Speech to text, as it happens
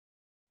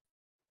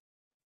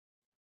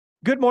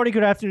Good morning,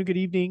 good afternoon, good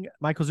evening.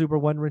 Michael Zuber,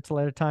 one rental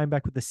at a time,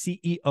 back with the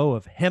CEO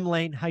of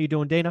Hemlane. How you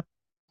doing, Dana?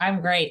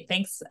 I'm great.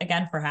 Thanks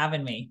again for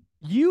having me.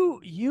 You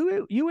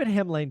at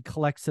Hemlane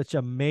collect such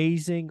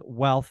amazing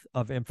wealth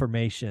of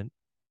information.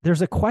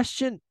 There's a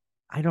question,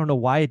 I don't know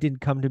why it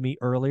didn't come to me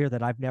earlier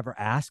that I've never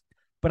asked,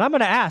 but I'm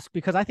going to ask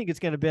because I think it's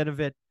going to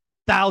benefit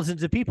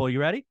thousands of people. You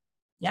ready?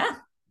 Yeah,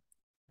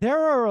 There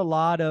are a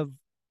lot of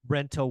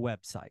rental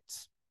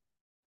websites,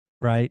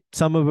 right?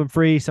 Some of them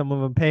free, some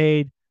of them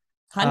paid.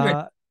 100.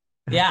 Uh,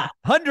 Yeah.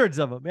 Hundreds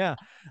of them, yeah.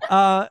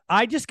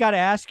 I just got to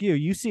ask you.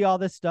 You see all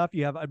this stuff.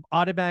 You have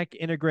automatic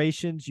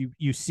integrations.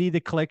 You see the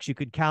clicks. You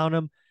could count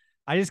them.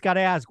 I just got to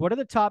ask, what are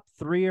the top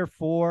three or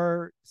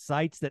four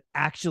sites that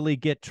actually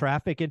get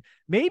traffic, and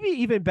maybe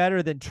even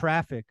better than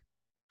traffic,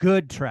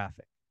 good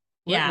traffic?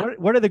 What Yeah. what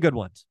what are the good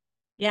ones?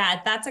 Yeah,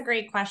 that's a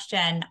great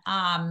question.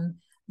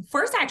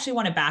 First, I actually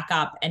want to back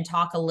up and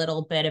talk a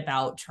little bit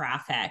about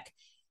traffic.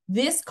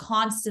 This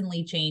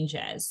constantly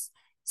changes.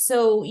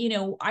 So,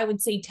 I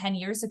would say 10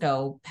 years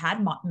ago,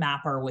 Pad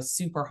Mapper was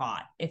super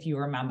hot, if you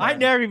I remember.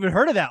 never even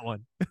heard of that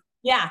one.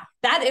 Yeah,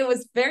 that it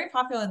was very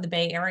popular in the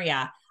Bay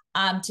Area.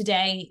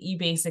 Today, you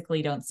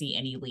basically don't see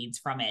any leads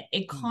from it.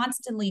 It Hmm.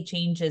 constantly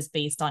changes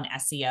based on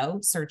SEO,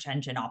 search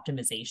engine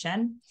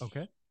optimization.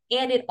 Okay.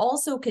 And it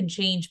also could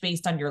change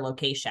based on your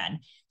location.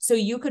 So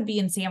you could be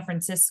in San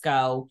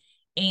Francisco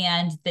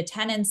and the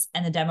tenants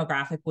and the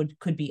demographic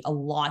could be a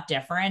lot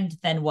different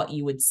than what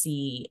you would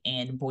see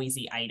in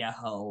Boise,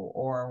 Idaho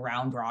or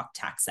Round Rock,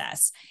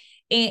 Texas.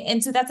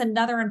 And so that's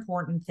another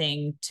important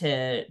thing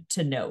to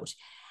note.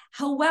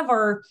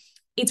 However,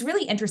 it's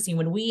really interesting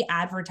when we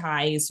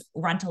advertise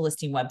rental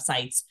listing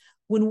websites,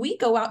 when we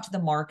go out to the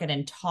market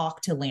and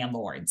talk to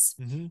landlords,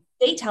 Mm-hmm.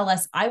 they tell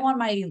us, I want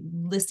my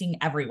listing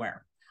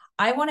everywhere.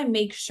 I want to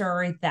make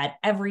sure that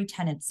every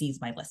tenant sees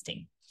my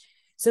listing.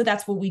 So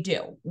that's what we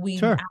do. We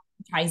Sure.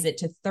 advertise it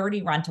to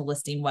 30 rental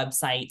listing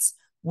websites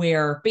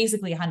where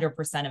basically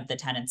 100% of the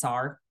tenants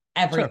are.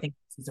 Sure. Everything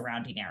is a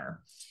surrounding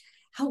error.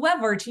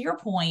 However, to your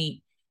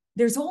point,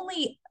 there's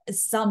only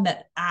some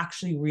that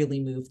actually really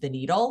move the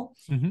needle.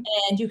 Mm-hmm.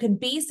 And you can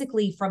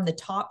basically, from the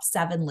top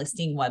 7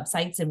 listing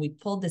websites, and we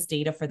pulled this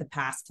data for the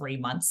past 3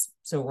 months,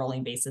 so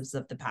rolling basis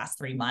of the past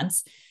 3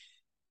 months,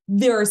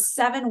 there are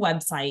 7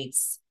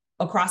 websites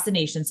across the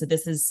nation. So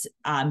this is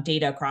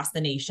data across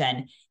the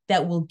nation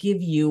that will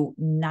give you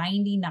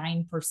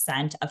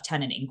 99% of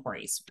tenant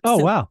inquiries. Oh,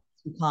 So wow.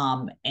 to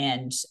come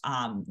and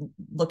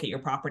look at your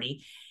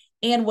property.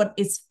 And what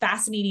is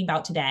fascinating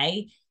about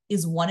today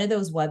is one of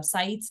those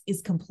websites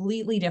is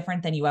completely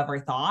different than you ever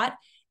thought.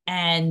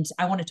 And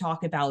I want to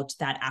talk about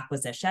that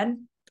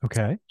acquisition.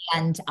 Okay.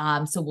 And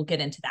so we'll get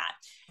into that.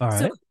 All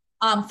So,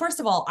 right. first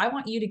of all, I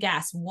want you to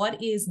guess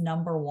what is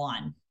number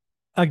one.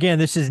 Again,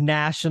 this is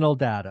national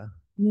data.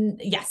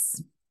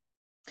 Yes.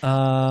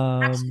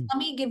 Actually,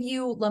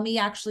 Um, let me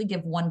actually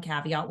give one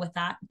caveat with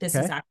that. This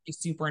is okay. actually a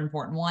super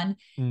important one.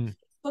 Mm.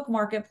 Facebook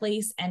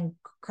Marketplace and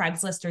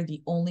Craigslist are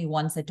the only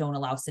ones that don't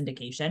allow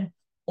syndication.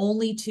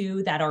 Only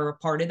two that are a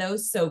part of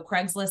those. So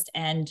Craigslist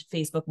and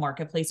Facebook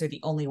Marketplace are the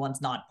only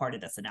ones not part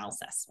of this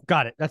analysis.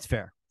 Got it. That's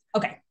fair.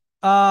 Okay.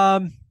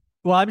 Um,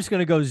 well, I'm just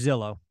gonna go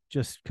Zillow,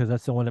 just because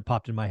that's the one that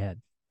popped in my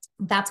head.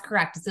 That's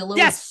correct. Zillow is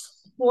Yes.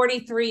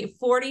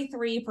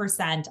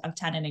 43% of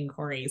tenant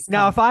inquiries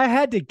Now, come. if I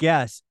had to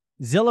guess,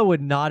 Zillow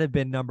would not have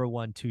been number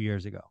one 2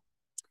 years ago.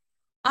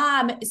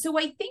 So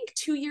I think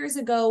 2 years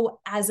ago,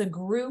 as a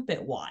group,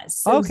 it was.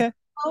 So Okay.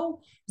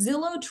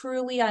 Zillow,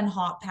 Trulia, and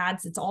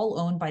HotPads, it's all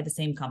owned by the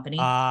same company.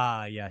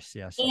 Ah, yes,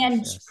 yes, yes, And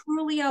yes.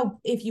 Trulia,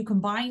 if you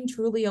combine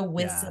Trulia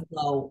with Yeah,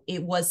 Zillow,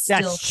 it was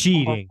that's still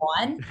number cheating.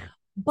 one.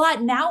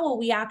 But now what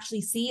we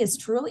actually see is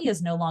Trulia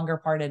is no longer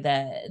part of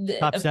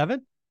Top the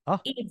seven? Oh,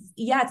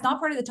 it's not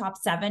part of the top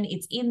 7.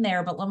 It's in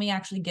there, but let me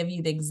actually give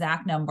you the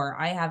exact number.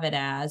 I have it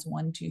as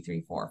 1, 2,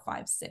 3, 4,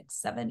 5, 6,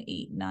 7,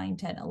 8, 9,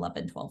 10,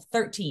 11, 12,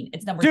 13.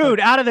 It's number dude,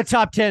 13. out of the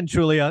top 10,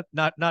 Trulia.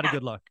 Not a Yeah.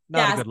 good look. Not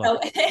a Yeah. good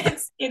look. So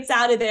it's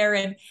out of there.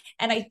 And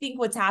I think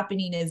what's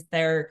happening is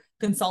they're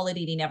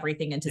consolidating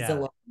everything into Yeah.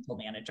 Zillow Rental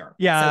Manager. So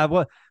Yeah,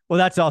 well,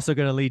 that's also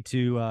going to lead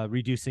to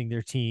reducing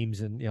their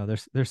teams, and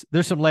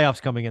there's some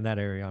layoffs coming in that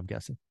area. I'm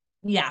guessing.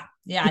 yeah,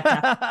 yeah,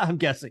 definitely. I'm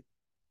guessing.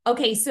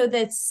 Okay, so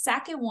the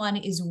second one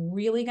is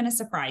really going to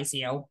surprise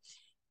you.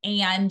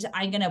 And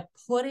I'm going to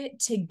put it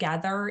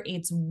together.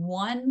 It's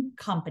one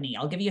company.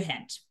 I'll give you a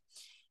hint.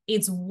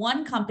 It's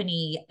one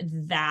company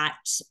that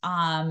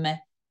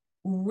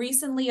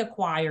recently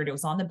acquired, it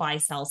was on the buy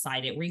sell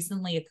side. It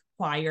recently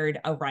acquired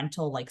a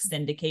rental like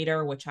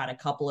syndicator, which had a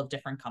couple of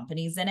different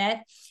companies in it.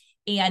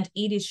 And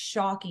it is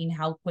shocking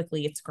how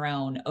quickly it's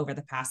grown over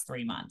the past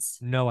 3 months.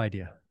 No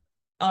idea.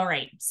 All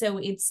right. So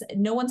it's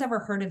no one's ever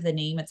heard of the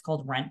name. It's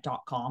called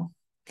rent.com.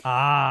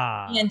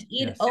 Ah, And it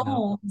yes,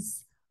 no.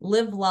 owns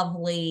Live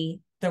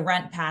Lovely, the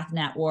Rent Path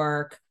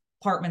Network,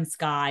 Apartments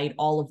Guide,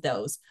 all of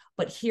those.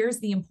 But here's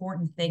the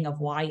important thing of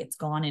why it's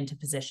gone into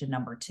position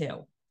number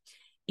 2.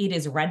 It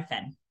is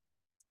Redfin.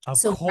 Of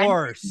So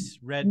course,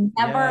 Red.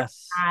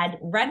 Yes,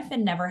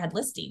 Redfin never had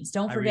listings.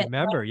 Don't I forget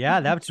remember. Yeah,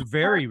 that's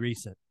very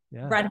recent.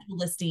 Yeah. rental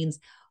listings.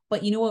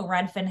 But you know what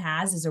Redfin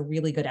has is a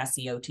really good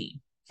SEO team.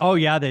 Oh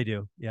yeah, they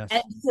do. Yes.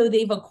 And so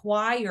they've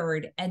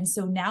acquired. And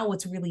so now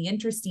what's really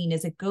interesting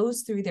is it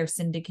goes through their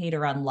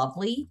syndicator on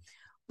Lovely,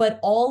 but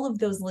all of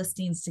those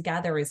listings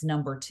together is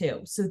number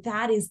 2. So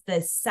that is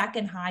the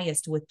second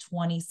highest with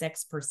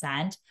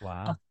 26%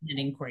 of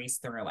inquiries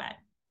through it.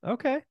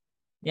 Okay.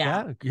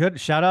 Yeah. Good.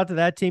 Shout out to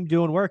that team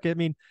doing work. I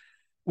mean,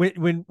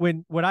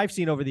 when what I've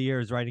seen over the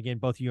years, right? Again,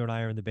 both you and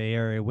I are in the Bay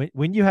Area.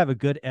 When you have a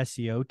good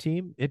SEO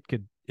team,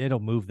 it'll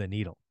move the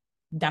needle.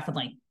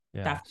 Definitely.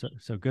 Yeah. Definitely.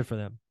 So good for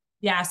them.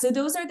 Yeah. So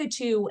those are the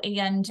 2.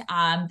 And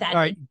that. All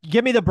right.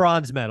 Give me the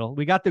bronze medal.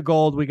 We got the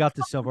gold. We got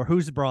the silver.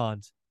 Who's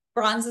bronze?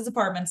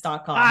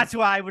 Bronzesapartments.com. That's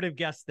why I would have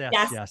guessed this.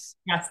 Yes.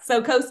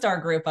 So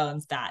CoStar Group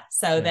owns that.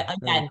 So that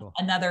again, cool.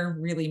 Another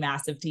really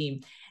massive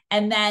team.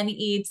 And then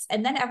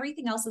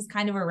everything else is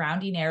kind of a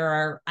rounding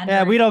error.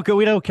 Yeah, we don't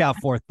count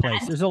 4th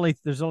place.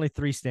 There's only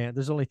 3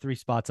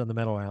 spots on the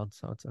medal round,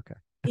 so it's okay.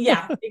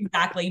 Yeah,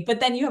 exactly. But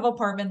then you have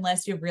Apartment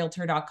List, you have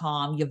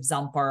Realtor.com, you have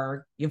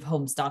Zumper, you have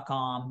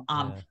Homes.com.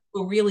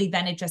 So really,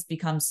 then it just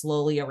becomes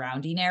slowly a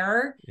rounding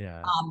error.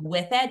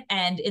 With it,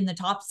 and in the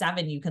top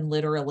 7, you can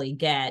literally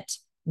get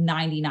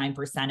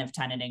 99% of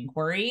tenant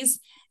inquiries.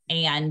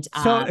 And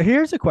so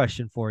here's a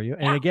question for you.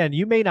 And again,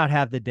 you may not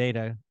have the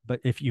data, but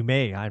if you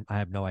may, I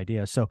have no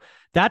idea. So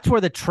that's where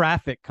the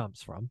traffic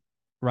comes from,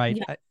 right?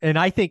 Yeah. And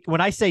I think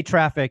when I say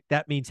traffic,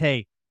 that means,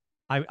 hey,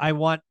 I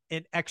want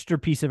an extra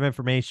piece of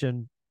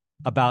information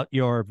about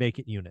your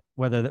vacant unit.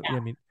 I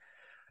mean,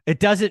 it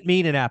doesn't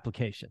mean an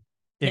application.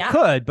 It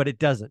could, but it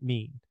doesn't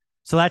mean.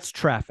 So that's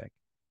traffic.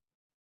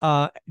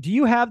 Do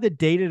you have the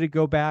data to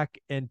go back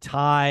and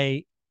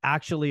tie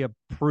actually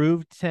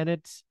approved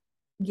tenants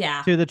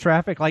to the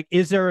traffic? Like,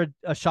 is there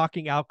a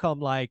shocking outcome?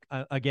 Like,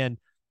 again,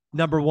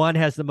 number 1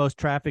 has the most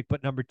traffic,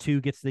 but number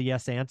 2 gets the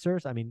yes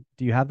answers. I mean,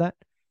 do you have that?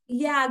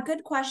 Yeah,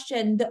 good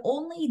question. The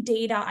only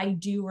data I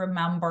do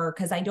remember,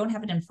 because I don't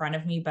have it in front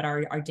of me, but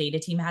our data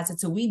team has it.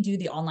 So we do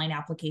the online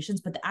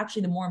applications, but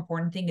actually the more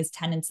important thing is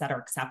tenants that are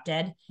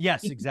accepted.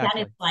 Yes,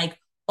 exactly. Then it's like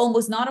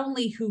almost not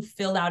only who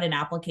filled out an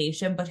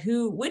application, but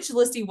which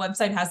listing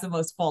website has the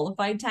most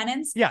qualified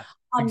tenants. Yeah,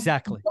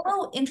 exactly.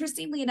 Zillow,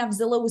 interestingly enough,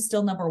 Zillow was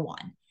still number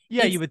 1.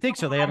 Yeah, you would think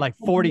so. They had like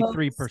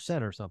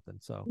 43% or something.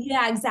 So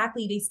yeah,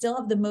 exactly. They still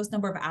have the most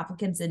number of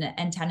applicants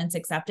and tenants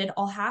accepted.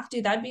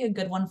 That'd be a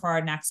good one for our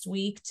next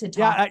week to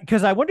talk. Yeah,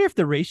 because I wonder if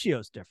the ratio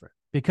is different.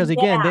 Because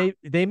again,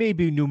 they may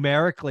be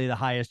numerically the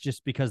highest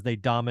just because they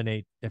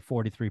dominate at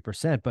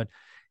 43%. But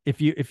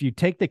if you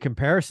take the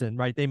comparison,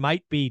 right, they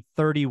might be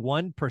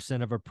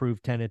 31% of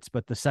approved tenants,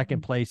 but the second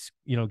place,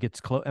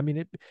 gets close. I mean,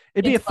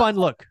 it'd be a fun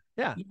look.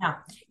 Yeah.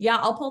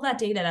 I'll pull that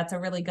data. That's a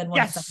really good one.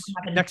 Yes,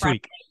 next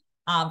week.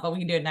 But we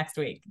can do it next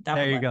week.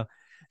 Definitely. There you go.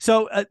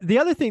 So the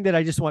other thing that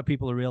I just want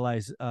people to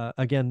realize,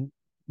 again,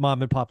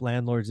 mom and pop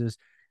landlords, is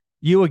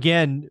you,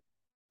 again,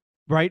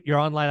 right? Your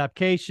online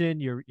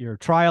application, your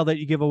trial that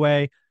you give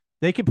away,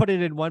 they can put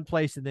it in one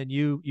place and then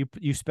you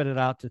spit it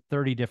out to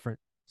 30 different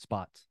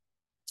spots.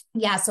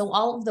 Yeah. So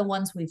all of the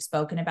ones we've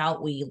spoken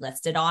about, we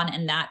listed on,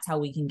 and that's how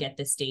we can get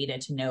this data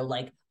to know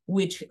like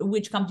which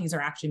companies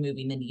are actually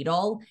moving the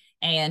needle.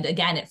 And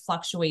again, it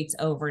fluctuates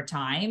over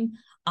time.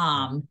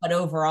 But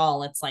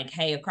overall, it's like,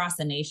 hey, across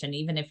the nation,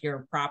 even if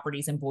your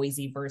property's in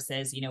Boise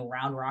versus,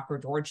 Round Rock or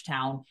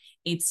Georgetown,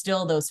 it's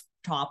still those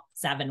top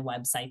 7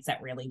 websites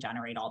that really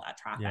generate all that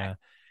traffic. Yeah.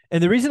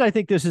 And the reason I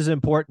think this is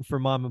important for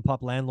mom and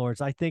pop landlords,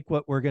 I think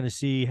what we're going to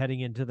see heading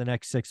into the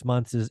next 6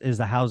 months is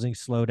the housing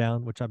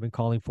slowdown, which I've been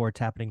calling for. It's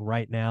happening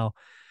right now.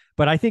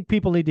 But I think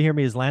people need to hear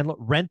me as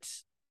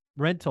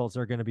rentals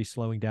are going to be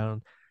slowing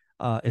down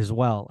as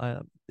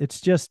well.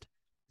 It's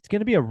going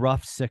to be a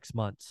rough 6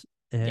 months.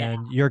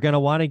 And you're going to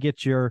want to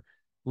get your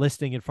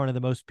listing in front of the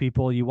most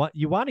people. You want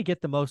to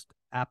get the most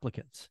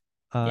applicants.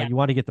 You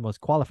want to get the most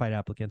qualified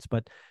applicants.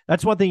 But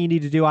that's one thing you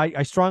need to do.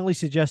 I strongly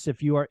suggest,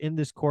 if you are in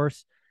this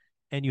course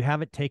and you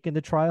haven't taken the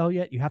trial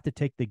yet, you have to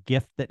take the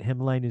gift that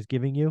Hemline is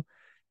giving you.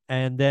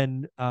 And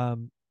then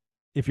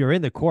if you're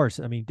in the course,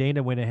 I mean,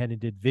 Dana went ahead and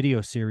did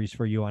video series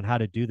for you on how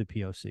to do the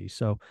POC.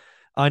 So,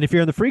 and if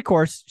you're in the free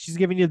course, she's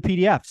giving you the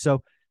PDF.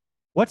 So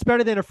what's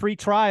better than a free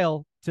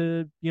trial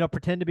to,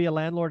 pretend to be a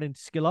landlord and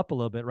skill up a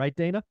little bit, right,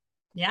 Dana?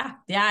 Yeah,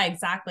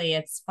 exactly.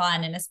 It's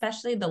fun. And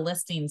especially the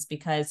listings,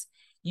 because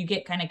you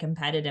get kind of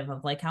competitive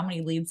of like, how many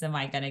leads am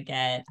I going to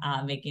get?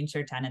 Making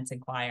sure tenants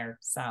inquire.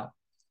 So,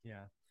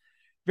 yeah.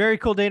 Very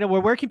cool, Dana.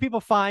 Where can people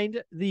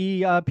find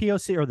the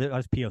POC or the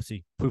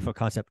POC, proof of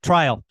concept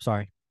trial?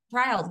 Sorry.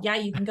 Trial. Yeah,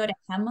 you can go to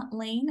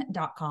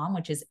hemlane.com,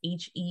 which is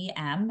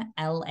HEMLANE.com.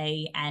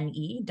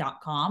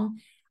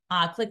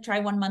 Click try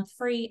 1 month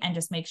free, and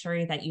just make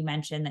sure that you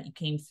mention that you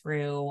came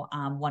through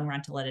one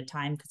rental at a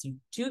time, because you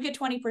do get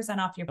 20%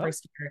 off your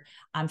first year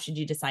should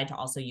you decide to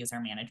also use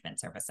our management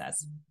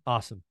services.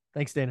 Awesome.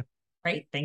 Thanks, Dana. Great. Thanks.